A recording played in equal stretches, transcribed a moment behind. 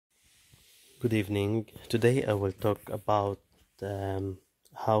Good evening. Today I will talk about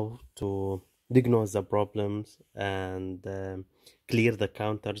how to diagnose the problems and clear the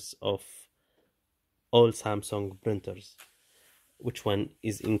counters of all Samsung printers. Which one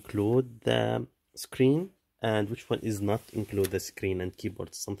is include the screen and which one is not include the screen and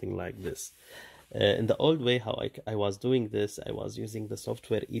keyboard, something like this. In the old way, how I was doing this, I was using the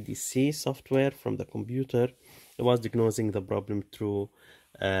software EDC software from the computer. I was diagnosing the problem through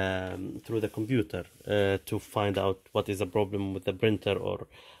the computer to find out what is the problem with the printer, or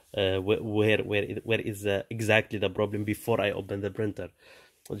where is exactly the problem before I open the printer,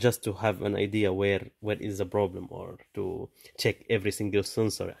 just to have an idea where is the problem, or to check every single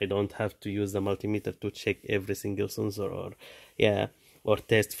sensor. I don't have to use the multimeter to check every single sensor, or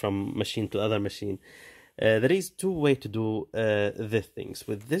test from machine to other machine. There is two ways to do these things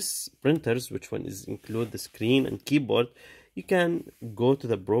with this printers. Which one is include the screen and keyboard? You can go to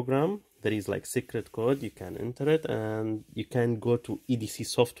the program. There is like secret code. You can enter it, and you can go to EDC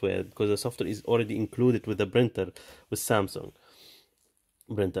software, because the software is already included with the printer, with Samsung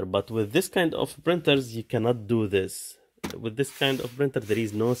printer. But with this kind of printers, you cannot do this. With this kind of printer, there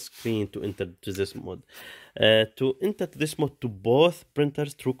is no screen to enter to this mode. To enter this mode to both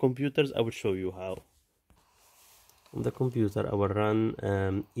printers through computers, I will show you how. On the computer, I will run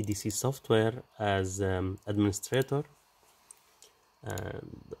EDC software as administrator,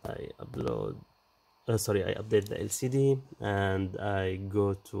 and I upload. I update the LCD, and I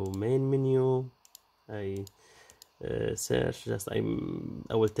go to main menu. I search.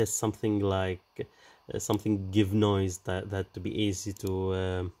 I will test something like something give noise, that to be easy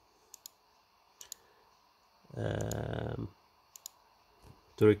to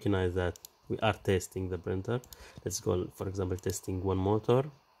recognize that we are testing the printer. Let's go, for example, testing one motor.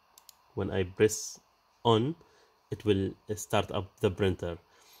 When I press on, it will start up the printer.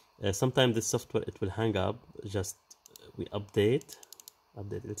 Sometimes the software, it will hang up. Just we update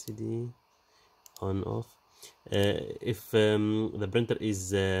LCD on off. If the printer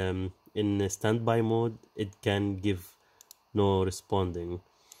is in standby mode, it can give no responding.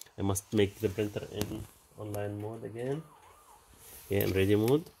 I must make the printer in online mode again, in ready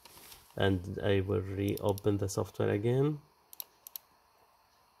mode, and I will reopen the software again.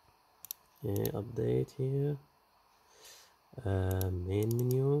 Update here, main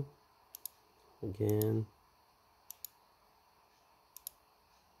menu again.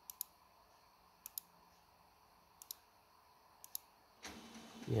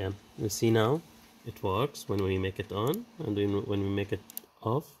 Yeah, you see now it works when we make it on, and when we make it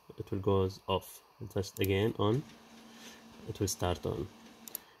off, it will go off. Just again on, it will start on.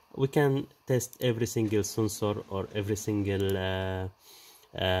 We can test every single sensor or every single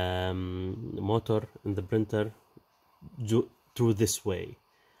motor in the printer through this way.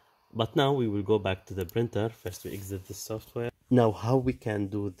 But now we will go back to the printer. First we exit the software. Now how we can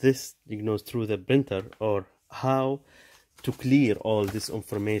do this diagnose through the printer, or how to clear all this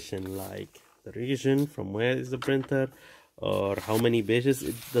information, like the region from where is the printer, or how many pages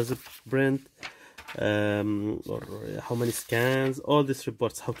does it print, or how many scans, all these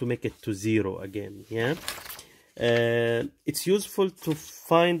reports, how to make it to zero again. It's useful to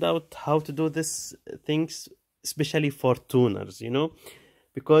find out how to do these things, especially for tuners,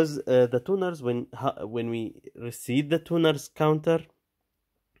 because the tuners, when we receive the tuners counter,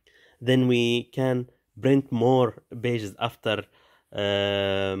 then we can print more pages after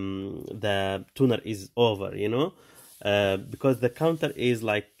the tuner is over, because the counter is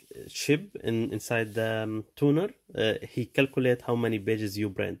like chip inside the tuner. He calculate how many pages you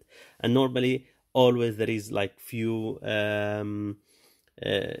print, and normally always there is like few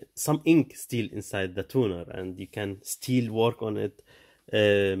some ink still inside the tuner, and you can still work on it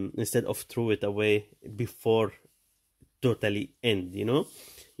instead of throw it away before totally end.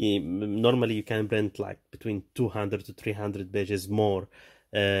 Normally you can print like between 200 to 300 pages more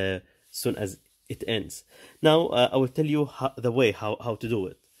soon as it ends. Now I will tell you the way how to do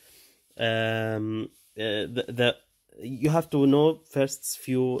it. You have to know first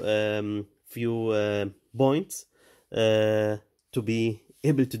few points to be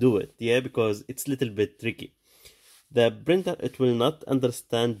able to do it, because it's a little bit tricky. The printer, it will not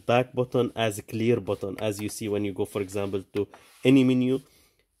understand back button as a clear button. As you see, when you go, for example, to any menu,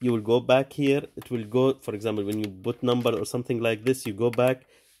 you will go back here. It will go, for example, when you put number or something like this, you go back,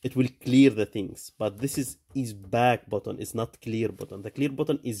 it will clear the things. But this is back button, it's not clear button. The clear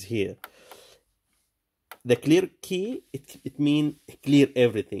button is here. The clear key, it means clear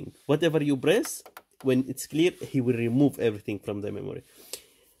everything. Whatever you press, when it's clear, he will remove everything from the memory.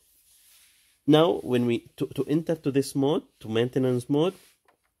 Now, when we to enter to this mode, to maintenance mode,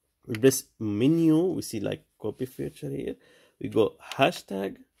 we press menu, we see like copy feature here, we go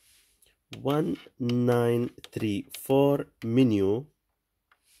hashtag 1934 menu.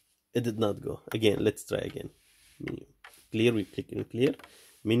 It did not go. Again, let's try again. Menu clear, we click in clear,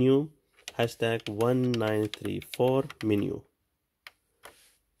 menu, hashtag 1934 menu.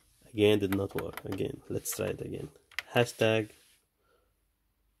 Again, did not work. Again, let's try it again. Hashtag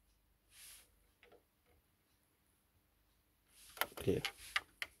clear,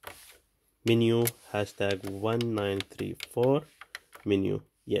 menu, hashtag 1934 menu.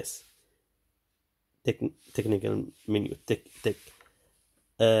 Yes, technical menu, tech.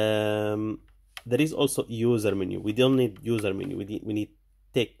 There is also user menu. We don't need user menu, we need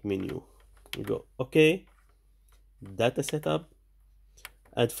tech menu. We go okay, data setup,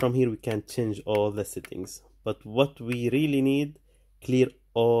 and from here we can change all the settings. But what we really need, clear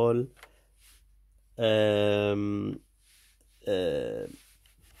all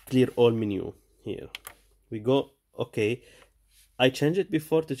menu. Here we go okay. I changed it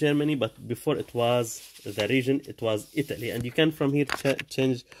before to Germany, but before it was the region, it was Italy, and you can from here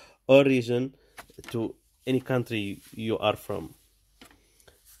change all region to any country you are from.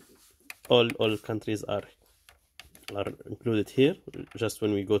 All countries are included here. Just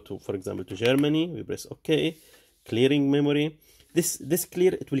when we go to, for example, to Germany, we press OK, clearing memory. This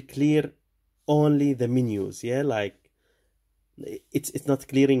clear, it will clear only the menus, yeah, like it's not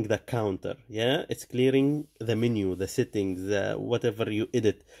clearing the counter, yeah, it's clearing the menu, the settings, whatever you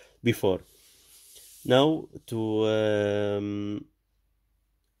edit before. Now to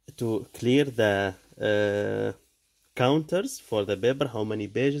clear the counters for the paper, how many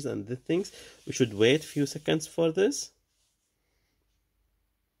pages and the things, we should wait a few seconds for this.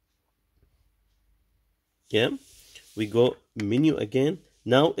 Yeah, we go menu again.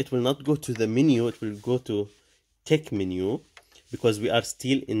 Now it will not go to the menu, it will go to tech menu, because we are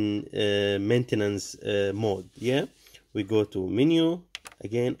still in maintenance mode. Yeah, we go to menu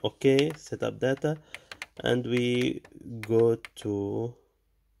again, okay, setup data, and we go to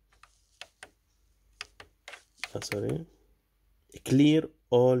clear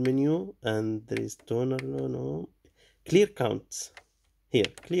all menu, and there is toner, no, clear counts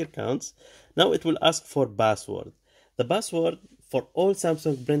here, clear counts. Now it will ask for password. The password for all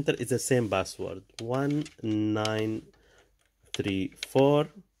Samsung printer is the same password, 1934,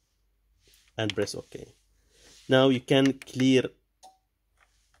 and press OK. Now you can clear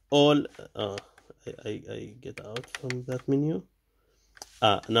all. I get out from that menu.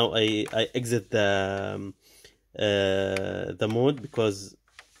 Now I exit the mode, because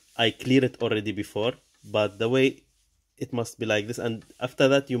I cleared it already before, but the way it must be like this, and after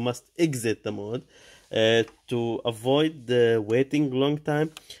that you must exit the mode. To avoid the waiting long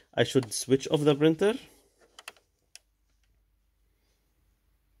time, I should switch off the printer.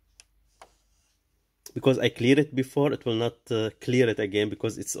 Because I cleared it before, it will not clear it again,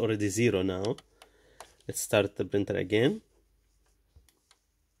 because it's already 0 now. Let's start the printer again.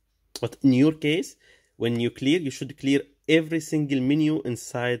 But in your case, when you clear, you should clear every single menu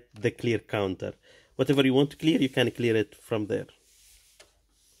inside the clear counter. Whatever you want to clear, you can clear it from there.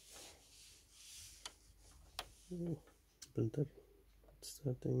 Printer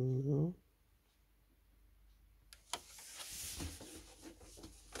starting now.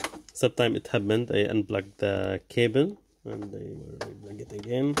 Sometime it happened, I unplugged the cable and I will plug it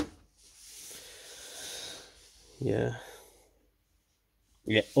again. Yeah,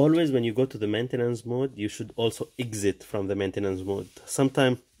 always when you go to the maintenance mode, you should also exit from the maintenance mode.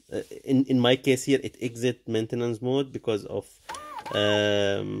 Sometimes in my case here, it exit maintenance mode because of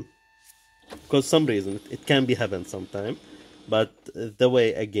some reason. It can be happen sometime, but the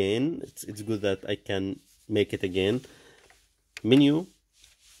way again, it's good that I can make it again. Menu,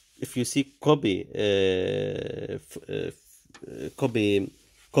 if you see copy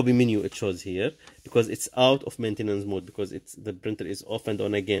menu, it shows here because it's out of maintenance mode, because the printer is off and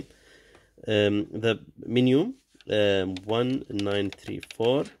on again. The menu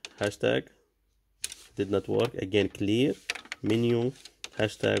 1934 hashtag did not work again. Clear menu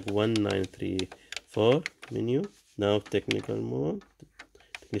hashtag 1934 menu. Now technician mode,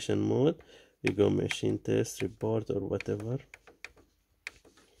 we go machine test report or whatever.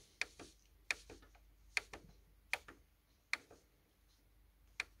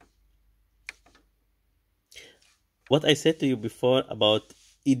 What I said to you before about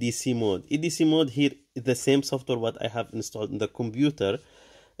EDC mode. EDC mode here is the same software what I have installed in the computer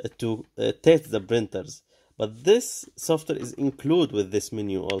to test the printers. But this software is included with this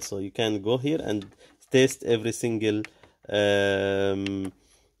menu also. You can go here and test every single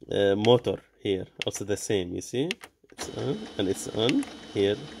motor here. Also the same, you see? It's on and it's on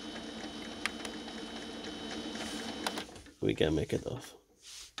here. we can make it off.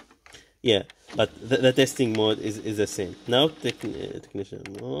 Yeah, but the testing mode is the same. Now technician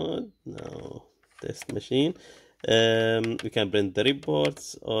mode, now test machine. We can print the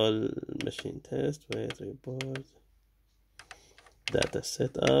reports, all machine test, wait, report, data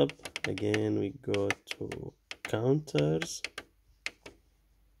setup. Again, we go to counters.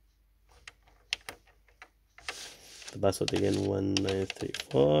 The password again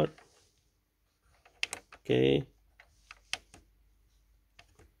 1934. Okay.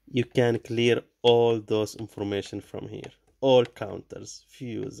 You can clear all those information from here. All counters,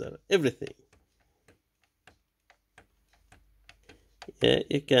 fuser, everything. Yeah,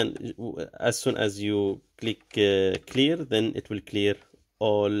 you can, as soon as you click clear, then it will clear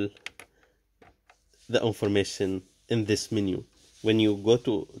all the information in this menu. When you go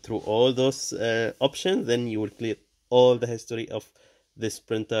through all those options, then you will clear all the history of this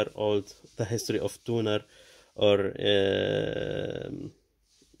printer, all the history of tuner, or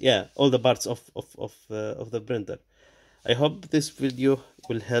yeah, all the parts of the printer. I hope this video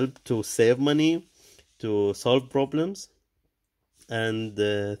will help to save money, to solve problems, and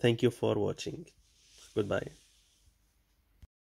thank you for watching. Goodbye.